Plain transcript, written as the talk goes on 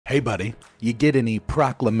Hey buddy, you get any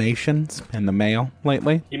proclamations in the mail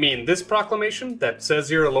lately? You mean this proclamation that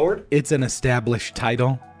says you're a lord? It's an established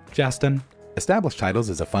title, Justin. Established titles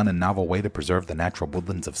is a fun and novel way to preserve the natural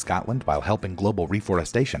woodlands of Scotland while helping global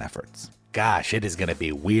reforestation efforts. Gosh, it is gonna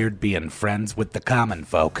be weird being friends with the common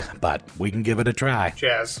folk, but we can give it a try.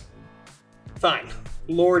 Jazz. Fine.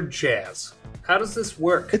 Lord Jazz. How does this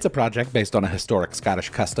work? It's a project based on a historic Scottish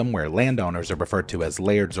custom where landowners are referred to as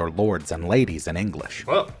lairds or lords and ladies in English.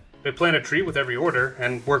 Well, they plant a tree with every order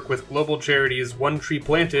and work with global charities One Tree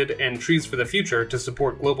Planted and Trees for the Future to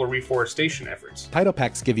support global reforestation efforts. Title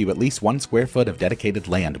packs give you at least 1 square foot of dedicated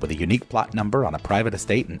land with a unique plot number on a private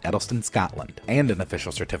estate in Edelston, Scotland, and an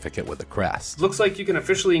official certificate with a crest. Looks like you can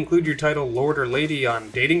officially include your title Lord or Lady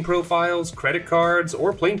on dating profiles, credit cards,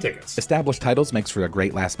 or plane tickets. Established Titles makes for a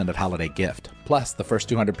great last-minute holiday gift. Plus, the first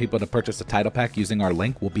 200 people to purchase a title pack using our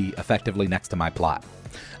link will be effectively next to my plot.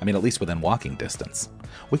 I mean, at least within walking distance.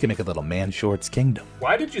 We can make a little Man Shorts kingdom.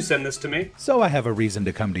 Why did you send this to me? So I have a reason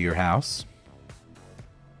to come to your house.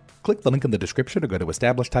 Click the link in the description or go to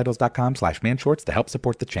establishedtitles.com/manshorts to help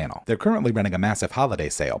support the channel. They're currently running a massive holiday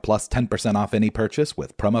sale, plus 10% off any purchase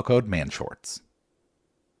with promo code MANSHORTS.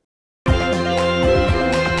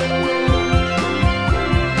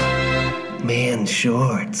 Man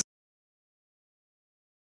Shorts.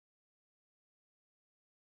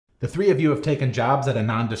 The 3 of you have taken jobs at a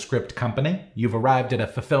nondescript company. You've arrived at a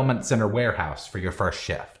fulfillment center warehouse for your first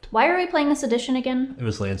shift. Why are we playing this edition again? It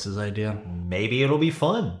was Lance's idea. Maybe it'll be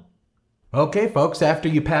fun. Okay, folks, after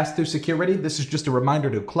you pass through security, this is just a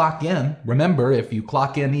reminder to clock in. Remember, if you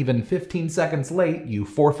clock in even 15 seconds late, you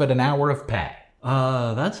forfeit an hour of pay.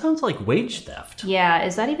 That sounds like wage theft. Yeah,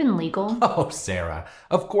 is that even legal? Oh, Sarah,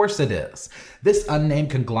 of course it is. This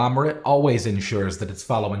unnamed conglomerate always ensures that it's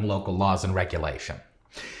following local laws and regulation.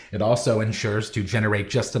 It also ensures to generate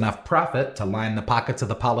just enough profit to line the pockets of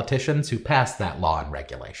the politicians who pass that law and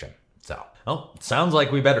regulation. So, Oh, sounds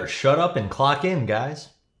like we better shut up and clock in, guys.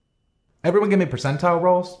 everyone give me percentile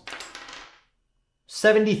rolls.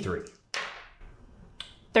 73.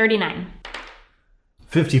 39.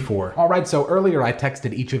 54. All right, so earlier I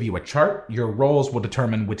texted each of you a chart. Your roles will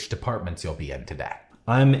determine which departments you'll be in today.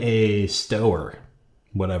 I'm a stower,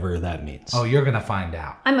 whatever that means. Oh, you're gonna find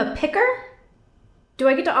out. I'm a picker? Do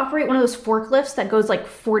I get to operate one of those forklifts that goes like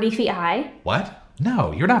 40 feet high? What?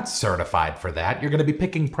 No, you're not certified for that. You're gonna be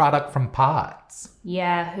picking product from pods.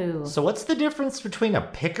 Yahoo. So what's the difference between a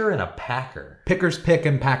picker and a packer? Pickers pick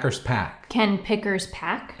and packers pack. Can pickers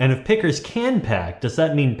pack? And if pickers can pack, does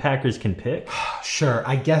that mean packers can pick? Sure,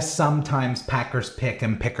 I guess sometimes packers pick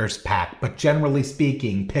and pickers pack, but generally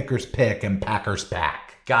speaking, pickers pick and packers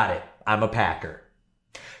pack. Got it. I'm a packer.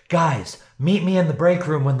 Guys, meet me in the break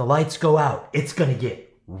room when the lights go out. It's gonna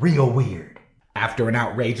get real weird. After an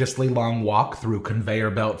outrageously long walk through conveyor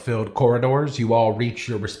belt-filled corridors, you all reach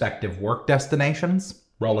your respective work destinations.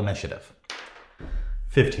 Roll initiative.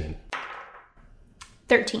 15.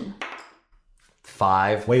 13.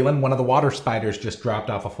 5. Waylon, one of the water spiders just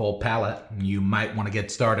dropped off a full pallet. You might want to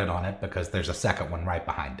get started on it because there's a second one right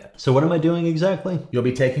behind it. So what am I doing exactly? You'll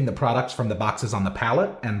be taking the products from the boxes on the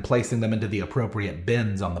pallet and placing them into the appropriate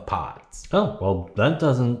bins on the pods. Oh, well, that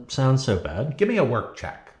doesn't sound so bad. Give me a work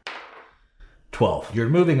check. 12. You're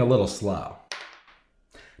moving a little slow.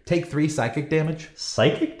 Take 3 psychic damage.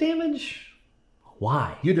 Psychic damage?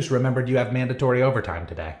 Why? You just remembered you have mandatory overtime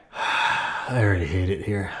today. I already hate it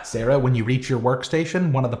here. Sarah, when you reach your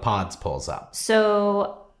workstation, one of the pods pulls up.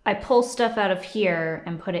 So I pull stuff out of here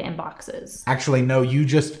and put it in boxes. Actually, no, you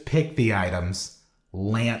just pick the items.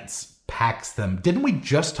 Lance packs them. Didn't we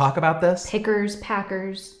just talk about this? Pickers,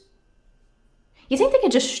 packers. You think they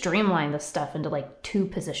could just streamline this stuff into like 2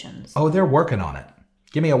 positions? Oh, they're working on it.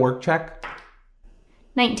 Give me a work check.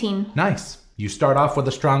 19. Nice. You start off with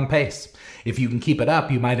a strong pace. If you can keep it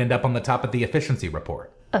up, you might end up on the top of the efficiency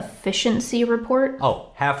report. Efficiency report?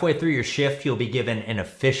 Oh, halfway through your shift, you'll be given an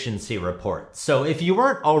efficiency report. So if you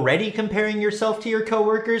weren't already comparing yourself to your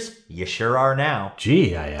coworkers, you sure are now.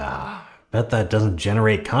 Gee, I bet that doesn't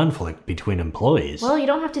generate conflict between employees. Well, you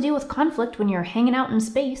don't have to deal with conflict when you're hanging out in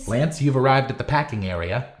space. Lance, you've arrived at the packing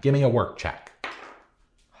area. Give me a work check.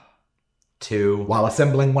 2. While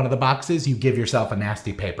assembling one of the boxes, you give yourself a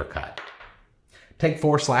nasty paper cut. Take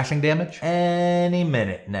 4 slashing damage. Any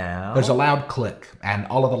minute now. There's a loud click, and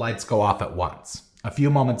all of the lights go off at once. A few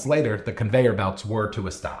moments later, the conveyor belts whir to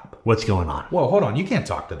a stop. What's going on? Whoa, hold on, you can't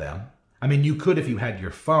talk to them. I mean, you could if you had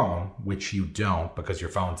your phone, which you don't because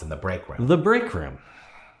your phone's in the break room. The break room.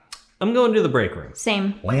 I'm going to the break room.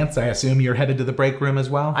 Same. Lance, I assume you're headed to the break room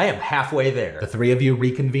as well? I am halfway there. The 3 of you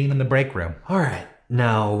reconvene in the break room. All right.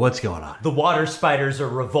 Now, what's going on? The water spiders are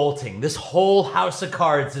revolting. This whole house of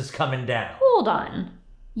cards is coming down. Hold on.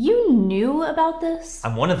 You knew about this?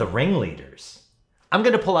 I'm one of the ringleaders. I'm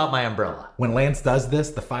gonna pull out my umbrella. When Lance does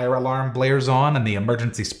this, the fire alarm blares on and the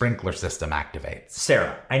emergency sprinkler system activates.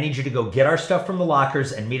 Sarah, I need you to go get our stuff from the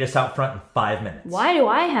lockers and meet us out front in 5 minutes. Why do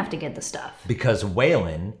I have to get the stuff? Because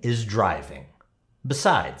Waylon is driving.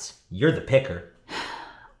 Besides, you're the picker.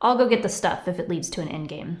 I'll go get the stuff if it leads to an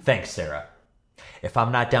endgame. Thanks, Sarah. If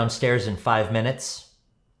I'm not downstairs in 5 minutes,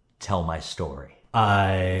 tell my story.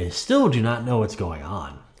 I still do not know what's going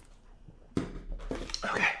on.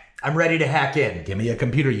 Okay, I'm ready to hack in. Give me a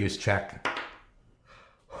computer use check.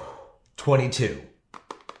 22.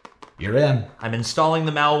 You're in. I'm installing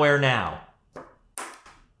the malware now.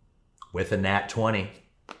 With a nat 20.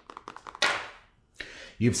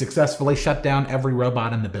 You've successfully shut down every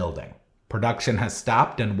robot in the building. Production has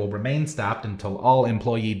stopped and will remain stopped until all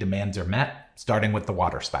employee demands are met, starting with the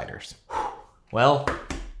water spiders. Well,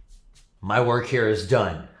 my work here is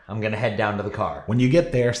done. I'm gonna head down to the car. When you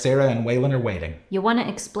get there, Sarah and Waylon are waiting. You want to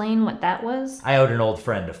explain what that was? I owed an old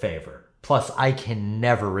friend a favor. Plus, I can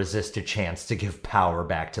never resist a chance to give power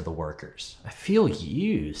back to the workers. I feel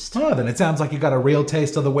used. Oh, then it sounds like you got a real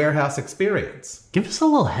taste of the warehouse experience. Give us a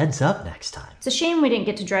little heads up next time. It's a shame we didn't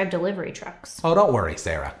get to drive delivery trucks. Oh, don't worry,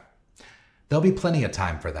 Sarah. There'll be plenty of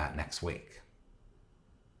time for that next week.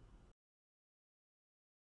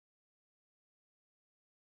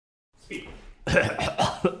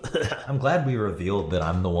 I'm glad we revealed that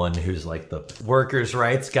I'm the one who's like the workers'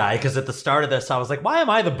 rights guy, because at the start of this, I was like, why am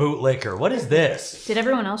I the bootlicker? What is this? Did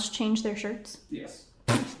everyone else change their shirts? Yes.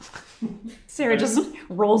 Sarah just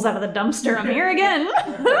rolls out of the dumpster. I'm here again.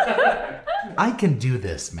 I can do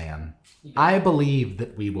this, man. I believe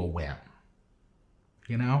that we will win.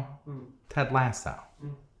 You know? Ted Lasso.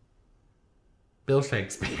 Bill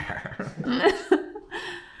Shakespeare.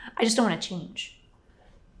 I just don't want to change.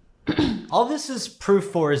 All this is proof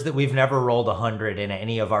for is that we've never rolled 100 in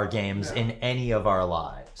any of our games in any of our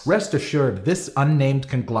lives. Rest assured, this unnamed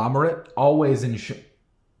conglomerate always ensure...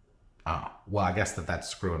 Oh, well, I guess that's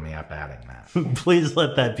screwing me up adding that. Please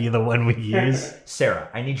let that be the one we use. Sarah,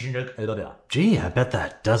 I need you to... Gee, I bet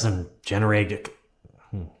that doesn't generate...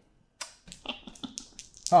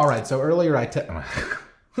 All right, so earlier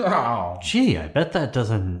oh. Gee, I bet that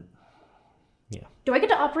doesn't... Do I get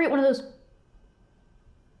to operate one of those?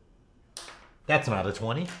 That's not a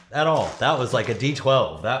 20 at all. That was like a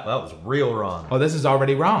D12. That was real wrong. Oh, this is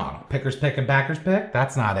already wrong. Pickers pick and packers pick?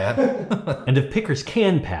 That's not it. And if pickers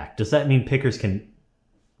can pack, does that mean pickers can...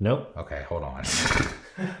 Nope. Okay, hold on.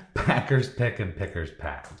 Packers pick and pickers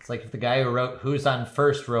pack. It's like if the guy who wrote Who's on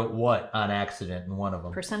First wrote what on accident in one of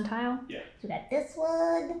them. Percentile? Yeah. We got this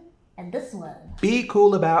one and this one. Be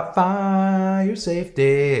cool about fire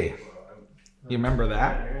safety. You remember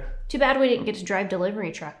that? Too bad we didn't get to drive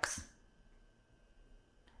delivery trucks.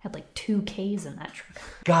 Had like 2 Ks in that truck.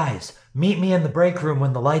 Guys, meet me in the break room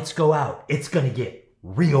when the lights go out. It's gonna get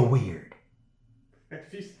real weird.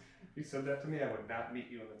 If you said that to me, I would not meet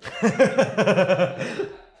you in the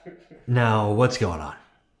Now, what's going on?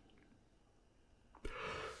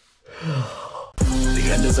 The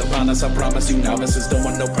end is upon us, I promise you novices don't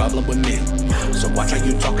want no problem with me. So watch how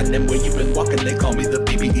you talking and where you been walking, they call me the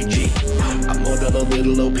BBEG. I'm more than a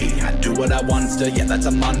little OP, I do what I want to, yeah that's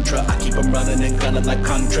a mantra. I keep 'em running and gunning like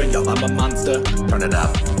Contra, yo I'm a monster, turn it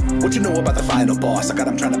up. What you know about the final boss? I got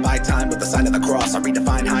 'em trying to buy time with the sign of the cross. I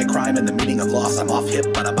redefine high crime and the meaning of loss. I'm off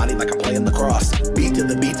hip but a body like I'm playing lacrosse. Beat to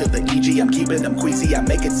the EG, I'm keeping them queasy. I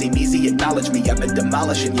make it seem easy, acknowledge me. I've been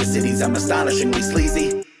demolishing your cities, I'm astonishingly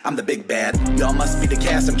sleazy. I'm the big bad, y'all must be the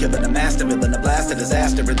cast. I'm killing a master villain, a blast, a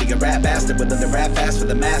disaster. Really a rap bastard, willing to rap fast for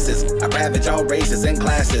the masses. I ravage all races and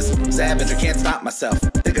classes. Savage, I can't stop myself.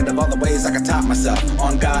 Thinking of all the ways I can top myself.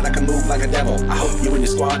 On God, I can move like a devil. I hope you and your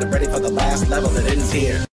squad are ready for the last level that ends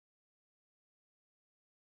here.